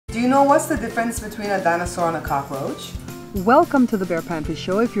you know what's the difference between a dinosaur and a cockroach? Welcome to the Bear Pantry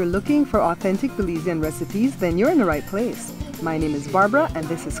Show. If you're looking for authentic Belizean recipes, then you're in the right place. My name is Barbara and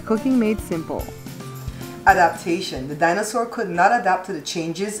this is Cooking Made Simple. Adaptation. The dinosaur could not adapt to the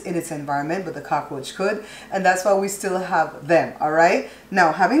changes in its environment, but the cockroach could, and that's why we still have them, all right?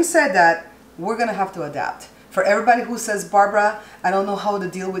 Now, having said that, we're gonna have to adapt. For everybody who says, Barbara, I don't know how to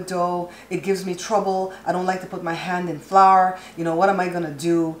deal with dough, it gives me trouble, I don't like to put my hand in flour, you know, what am I gonna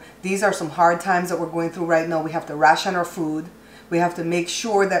do? These are some hard times that we're going through right now. We have to ration our food. We have to make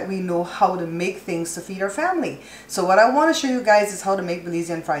sure that we know how to make things to feed our family. So what I want to show you guys is how to make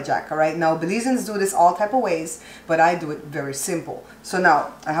Belizean fried jack, all right? Now, Belizeans do this all type of ways, but I do it very simple. So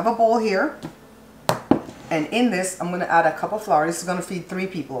now, I have a bowl here, and in this, I'm going to add a cup of flour. This is going to feed 3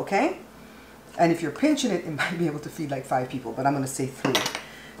 people, okay? And if you're pinching it, it might be able to feed like 5 people, but I'm going to say 3.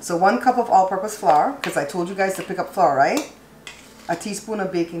 So 1 cup of all-purpose flour, because I told you guys to pick up flour, right? A teaspoon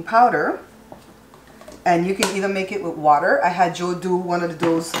of baking powder. And you can either make it with water. I had Joe do one of the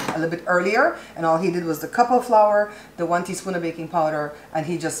doughs a little bit earlier, and all he did was the cup of flour, the 1 teaspoon of baking powder, and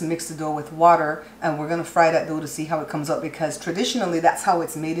he just mixed the dough with water. And we're gonna fry that dough to see how it comes up, because traditionally that's how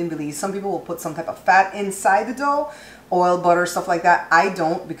it's made in Belize. Some people will put some type of fat inside the dough, oil, butter, stuff like that. I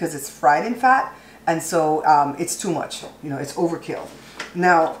don't, because it's fried in fat, and so it's too much. You know, it's overkill.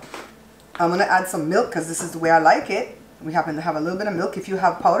 Now, I'm gonna add some milk, because this is the way I like it. We happen to have a little bit of milk. If you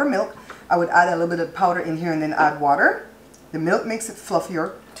have powder milk, I would add a little bit of powder in here and then add water. The milk makes it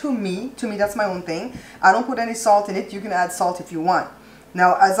fluffier to me. To me, that's my own thing. I don't put any salt in it. You can add salt if you want.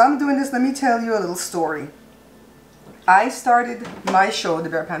 Now, as I'm doing this, let me tell you a little story. I started my show, the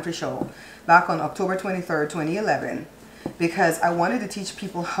Bear Pantry Show, back on October 23rd, 2011, because I wanted to teach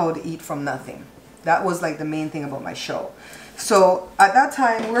people how to eat from nothing. That was like the main thing about my show. So at that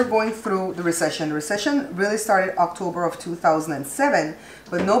time, we were going through the recession. The recession really started October of 2007,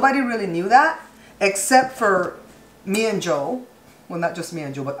 but nobody really knew that except for me and Joe. Well, not just me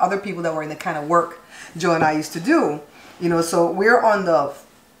and Joe, but other people that were in the kind of work Joe and I used to do. You know, so we're on the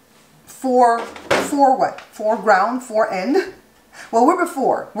four end. Well, we're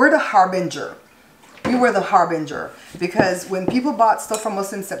before. We're the harbinger. We were the harbinger, because when people bought stuff from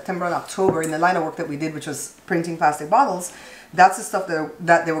us in September and October in the line of work that we did, which was printing plastic bottles, that's the stuff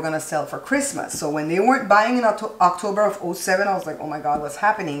that they were going to sell for Christmas. So when they weren't buying in October of 07, I was like, oh my God, what's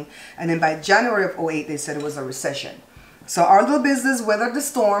happening? And then by January of 08, they said it was a recession. So our little business weathered the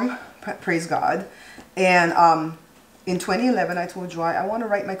storm, praise God. And in 2011, I told Joy, I want to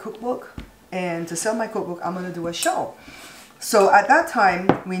write my cookbook. And to sell my cookbook, I'm going to do a show. So at that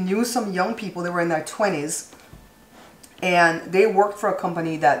time, we knew some young people. They were in their 20s, and they worked for a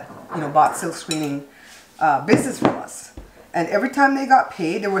company that, you know, bought silk screening business from us. And every time they got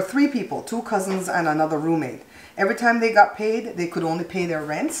paid, there were 3 people, 2 cousins and another roommate. Every time they got paid, they could only pay their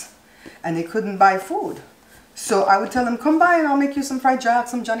rents, and they couldn't buy food. So I would tell them, come by and I'll make you some fried jack,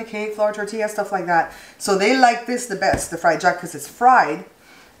 some Johnny cake, flour tortilla, stuff like that. So they liked this the best, the fried jack, because it's fried.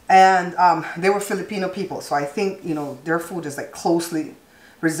 And they were Filipino people, so I think, you know, their food is like closely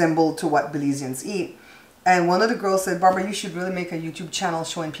resembled to what Belizeans eat. And one of the girls said, Barbara, you should really make a YouTube channel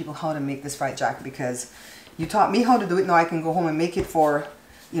showing people how to make this fried jack, because you taught me how to do it. Now I can go home and make it for,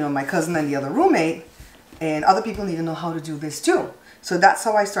 you know, my cousin and the other roommate, and other people need to know how to do this too. So that's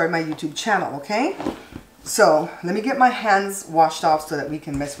how I started my YouTube channel, okay? So let me get my hands washed off so that we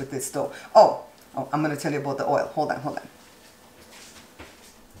can mess with this dough. Oh, I'm going to tell you about the oil. Hold on.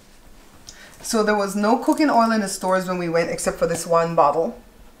 So there was no cooking oil in the stores when we went, except for this 1 bottle.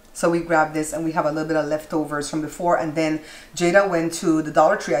 So we grabbed this, and we have a little bit of leftovers from before. And then Jada went to the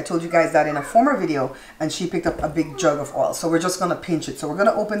Dollar Tree. I told you guys that in a former video, and she picked up a big jug of oil. So we're just going to pinch it. So we're going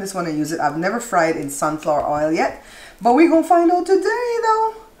to open this one and use it. I've never fried in sunflower oil yet, but we're going to find out today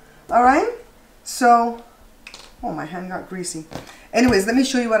though. All right. So, oh, my hand got greasy. Anyways, let me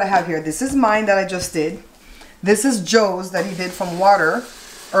show you what I have here. This is mine that I just did. This is Joe's that he did from water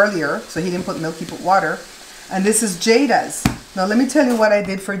earlier, so he didn't put milk, he put water. And this is Jada's. Now let me tell you what I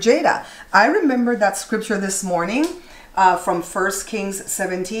did for Jada. I remember that scripture this morning from 1 Kings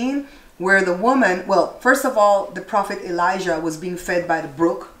 17, where the woman, well, first of all, the prophet Elijah was being fed by the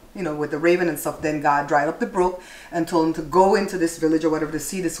brook, you know, with the raven and stuff. Then God dried up the brook and told him to go into this village or whatever to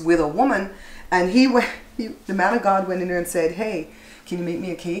see this widow woman. And the man of God went in there and said, hey, can you make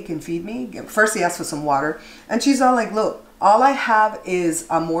me a cake and feed me? First he asked for some water, and she's all like, look, all I have is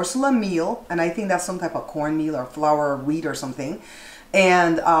a morsel of meal, and I think that's some type of cornmeal or flour or wheat or something,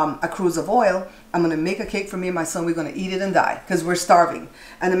 and a cruse of oil. I'm going to make a cake for me and my son. We're going to eat it and die because we're starving.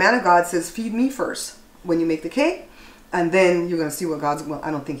 And the man of God says, feed me first when you make the cake, and then you're going to see what God's, well,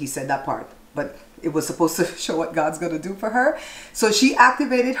 I don't think he said that part, but it was supposed to show what God's going to do for her. So she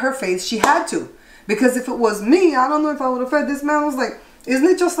activated her faith. She had to. Because if it was me, I don't know if I would have fed this man. I was like, isn't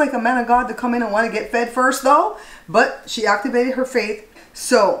it just like a man of God to come in and want to get fed first though? But she activated her faith.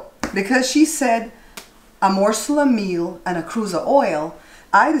 So because she said a morsel of meal and a cruse of oil,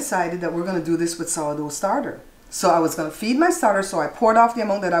 I decided that we're going to do this with sourdough starter. So I was going to feed my starter. So I poured off the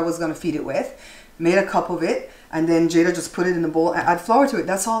amount that I was going to feed it with, made a cup of it, and then Jada just put it in the bowl and add flour to it.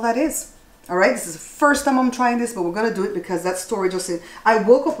 That's all that is. All right, this is the first time I'm trying this, but we're going to do it because that story just said, I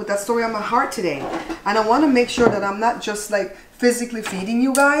woke up with that story on my heart today. And I want to make sure that I'm not just like physically feeding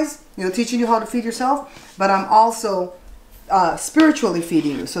you guys, you know, teaching you how to feed yourself, but I'm also spiritually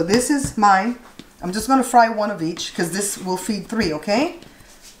feeding you. So this is mine. I'm just going to fry one of each because this will feed 3, okay?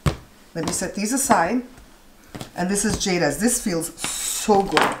 Let me set these aside. And this is Jada's. This feels so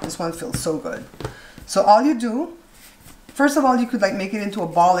good. This one feels so good. So all you do, first of all, you could like make it into a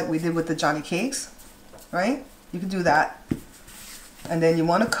ball like we did with the Johnny cakes, right? You could do that. And then you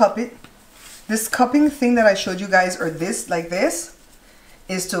want to cup it. This cupping thing that I showed you guys, or this, like this,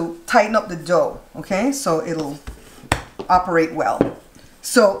 is to tighten up the dough, okay? So it'll operate well.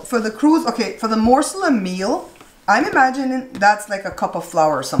 So for the cruse, okay, for the morsel of meal, I'm imagining that's like a cup of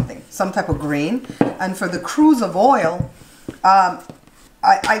flour or something, some type of grain. And for the cruse of oil,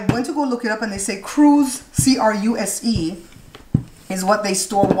 I went to go look it up and they say cruse, C-R-U-S-E, is what they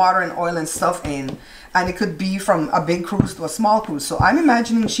store water and oil and stuff in. And it could be from a big cruse to a small cruse. So I'm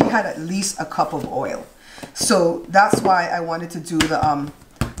imagining she had at least a cup of oil. So that's why I wanted to do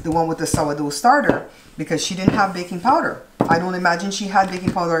the one with the sourdough starter, because she didn't have baking powder. I don't imagine she had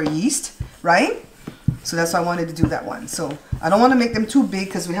baking powder or yeast, right? So that's why I wanted to do that one. So I don't want to make them too big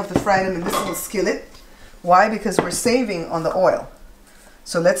because we have to fry them in this little skillet. Why? Because we're saving on the oil.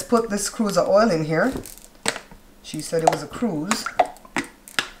 So let's put this cruse of oil in here. She said it was a cruse.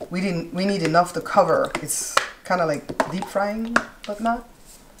 We need enough to cover. It's kind of like deep frying, but not.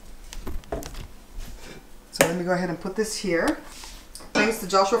 So let me go ahead and put this here. Thanks to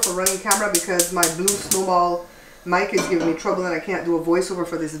Joshua for running camera because my blue snowball mic is giving me trouble and I can't do a voiceover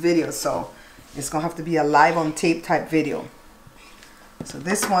for this video. So it's going to have to be a live on tape type video. So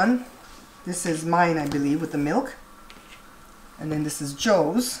this one, this is mine, I believe, with the milk. And then this is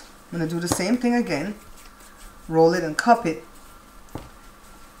Joe's. I'm going to do the same thing again. Roll it and cup it.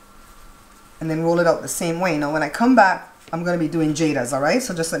 And then roll it out the same way. Now when I come back, I'm going to be doing Jada's, alright?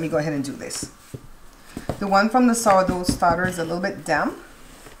 So just let me go ahead and do this. The one from the sourdough starter is a little bit damp.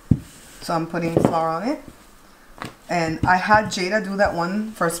 So I'm putting flour on it. And I had Jada do that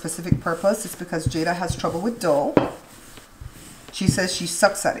one for a specific purpose. It's because Jada has trouble with dough. She says she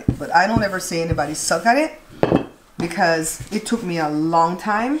sucks at it. But I don't ever say anybody suck at it, because it took me a long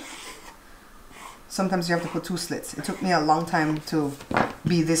time. Sometimes you have to put 2 slits. It took me a long time to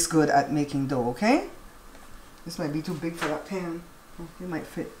be this good at making dough, okay? This might be too big for that pan. It might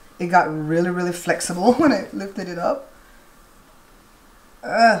fit. It got really, really flexible when I lifted it up.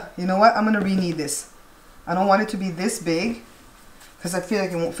 You know what? I'm going to re-knead this. I don't want it to be this big because I feel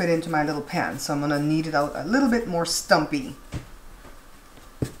like it won't fit into my little pan. So I'm going to knead it out a little bit more stumpy.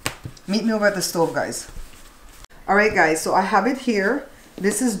 Meet me over at the stove, guys. Alright guys, so I have it here.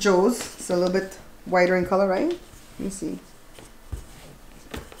 This is Joe's. It's a little bit whiter in color, right? Let me see.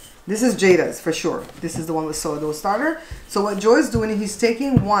 This is Jada's for sure. This is the one with sourdough starter. So what Joe is doing is he's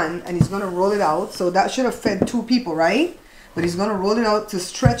taking one and he's going to roll it out. So that should have fed 2 people, right? But he's going to roll it out to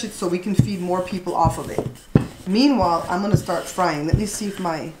stretch it so we can feed more people off of it. Meanwhile, I'm going to start frying. Let me see if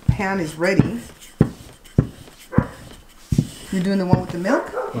my pan is ready. You're doing the one with the milk?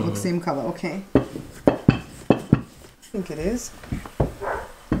 Mm-hmm. Looks same color, okay. I think it is.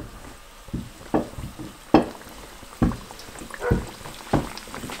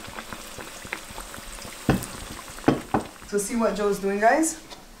 So see what Joe's doing, guys?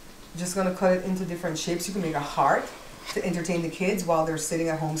 Just going to cut it into different shapes. You can make a heart to entertain the kids while they're sitting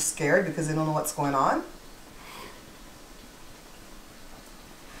at home scared because they don't know what's going on.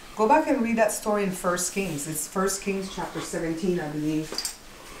 Go back and read that story in 1 Kings. It's 1 Kings chapter 17, I believe.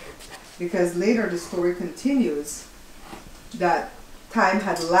 Because later the story continues that time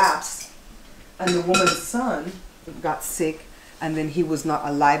had lapsed and the woman's son got sick and then he was not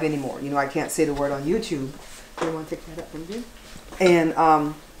alive anymore. You know, I can't say the word on YouTube. You want to take that up from you?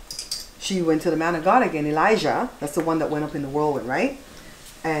 And she went to the man of God again, Elijah. That's the one that went up in the whirlwind, right?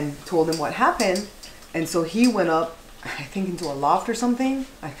 And told him what happened. And so he went up, I think, into a loft or something.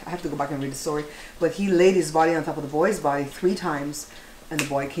 I have to go back and read the story. But he laid his body on top of the boy's body 3 times, and the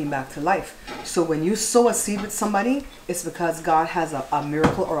boy came back to life. So when you sow a seed with somebody, it's because God has a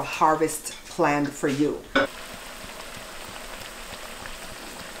miracle or a harvest planned for you.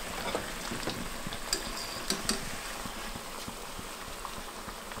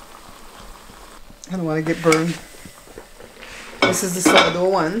 I don't want to get burned. This is the sourdough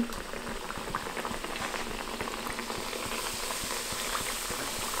one.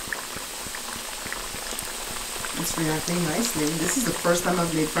 It's reacting nicely. This is the first time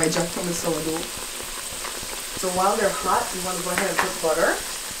I've made fried jack from the sourdough. So while they're hot, you want to go ahead and put butter.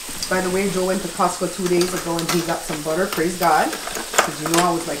 By the way, Joe went to Costco 2 days ago and he got some butter. Praise God. Because you know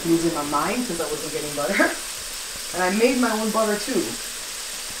I was like losing my mind because I wasn't getting butter. And I made my own butter too.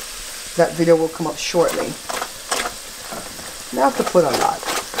 That video will come up shortly. Now I have to put a lot.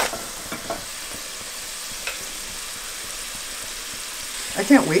 I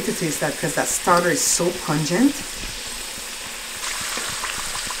can't wait to taste that because that starter is so pungent.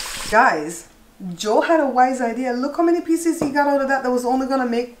 Guys, Joe had a wise idea. Look how many pieces he got out of that was only going to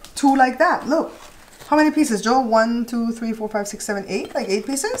make 2 like that. Look. How many pieces, Joe? 1, 2, 3, 4, 5, 6, 7, 8? Like 8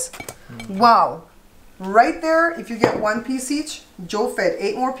 pieces? Wow. Right there, if you get 1 piece each, Joe fed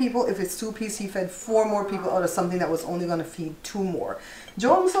 8 more people. If it's 2 pieces, he fed 4 more people out of something that was only going to feed 2 more.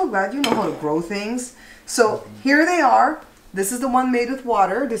 Joe, I'm so glad you know how to grow things. So here they are. This is the one made with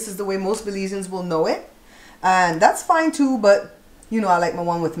water. This is the way most Belizeans will know it. And that's fine too, but you know I like my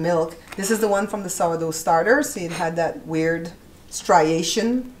one with milk. This is the one from the sourdough starter. See, it had that weird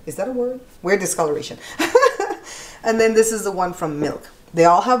striation. Is that a word? Weird discoloration. And then this is the one from milk. They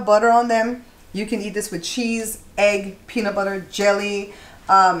all have butter on them. You can eat this with cheese, egg, peanut butter, jelly,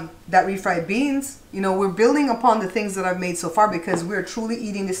 that refried beans. You know, we're building upon the things that I've made so far because we're truly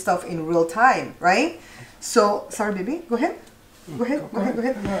eating this stuff in real time, right? So, sorry baby, go ahead. Go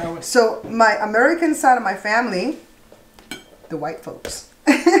ahead. So, my American side of my family, the white folks,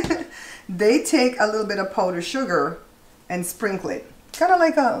 they take a little bit of powdered sugar and sprinkle it. Kind of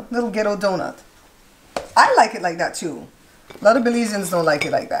like a little ghetto donut. I like it like that too. A lot of Belizeans don't like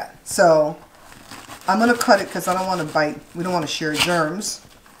it like that. So, I'm going to cut it because I don't want to bite. We don't want to share germs.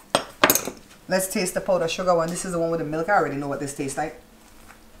 Let's taste the powdered sugar one. This is the one with the milk. I already know what this tastes like.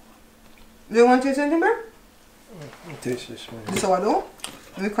 Do you want to taste anything, Bear? Taste this one. The sourdough?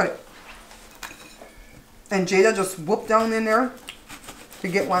 Let me cut it. And Jada just whooped down in there to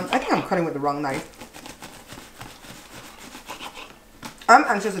get one. I think I'm cutting with the wrong knife. I'm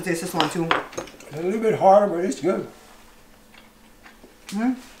anxious to taste this one too. It's a little bit hard, but it's good.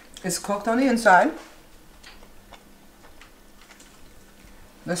 It's cooked on the inside.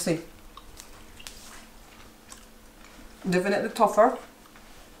 Let's see. Definitely tougher.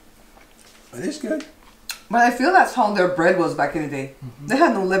 But it's good. But I feel that's how their bread was back in the day. They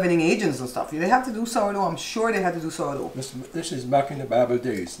had no leavening agents and stuff. They have to do sourdough. I'm sure they had to do sourdough. This is back in the Bible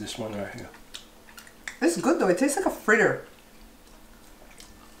days, this one right here. It's good though. It tastes like a fritter.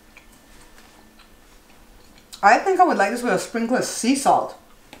 I think I would like this with a sprinkle of sea salt.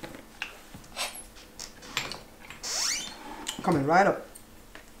 Coming right up.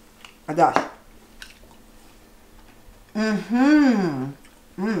 A dash.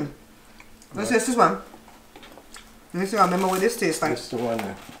 Let's taste this one. Let me see, I remember what this tastes like. That's the one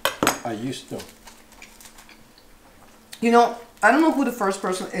that I used to. You know, I don't know who the first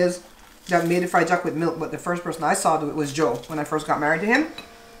person is that made the fried jack with milk, but the first person I saw do it was Joe when I first got married to him.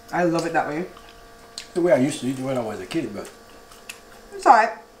 I love it that way. The way I used to eat it when I was a kid, but it's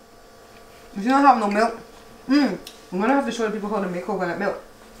alright. If you don't have no milk, I'm going to have to show the people how to make coconut milk.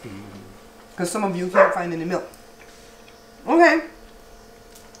 Because some of you can't find any milk. Okay.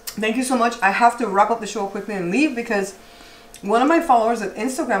 Thank you so much. I have to wrap up the show quickly and leave because one of my followers at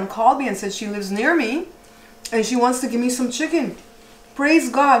Instagram called me and said she lives near me and she wants to give me some chicken. Praise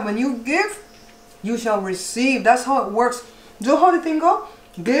God. When you give, you shall receive. That's how it works. Do you know how the thing go?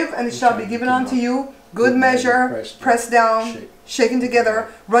 Give and it shall be given unto you. Good measure, pressed down, shaken together,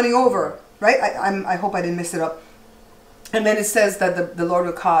 running over. Right? I hope I didn't mess it up. And then it says that the Lord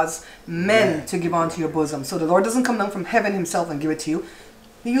will cause men to give unto your bosom. So the Lord doesn't come down from heaven himself and give it to you.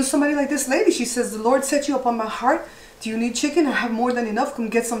 He used somebody like this lady. She says, the Lord set you upon my heart. Do you need chicken? I have more than enough. Come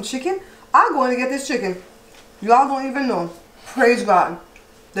get some chicken. I'm going to get this chicken. You all don't even know. Praise God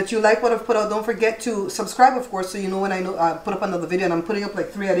that you like what I've put out. Don't forget to subscribe, of course, so you know when I put up another video. And I'm putting up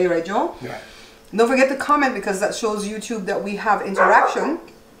like 3 a day, right, Joe? Yeah. Don't forget to comment because that shows YouTube that we have interaction.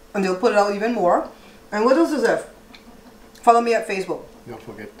 And they'll put it out even more. And what else is there? Follow me at Facebook. Don't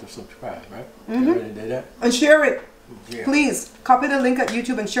forget to subscribe, right? You already did that? And share it. Yeah. Please copy the link at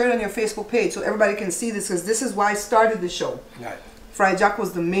YouTube and share it on your Facebook page so everybody can see this because this is why I started the show. Right. Fried Jack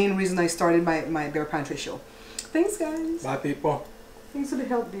was the main reason I started my Bear Pantry show. Thanks, guys. Bye, people. Thanks for the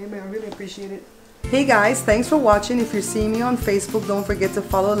help, babe. I really appreciate it. Hey guys, thanks for watching. If you're seeing me on Facebook, don't forget to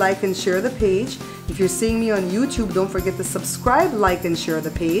follow, like, and share the page. If you're seeing me on YouTube, don't forget to subscribe, like, and share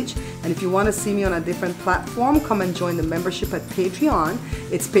the page. And if you want to see me on a different platform, come and join the membership at Patreon.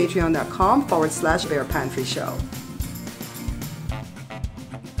 It's patreon.com/Bear Pantry Show.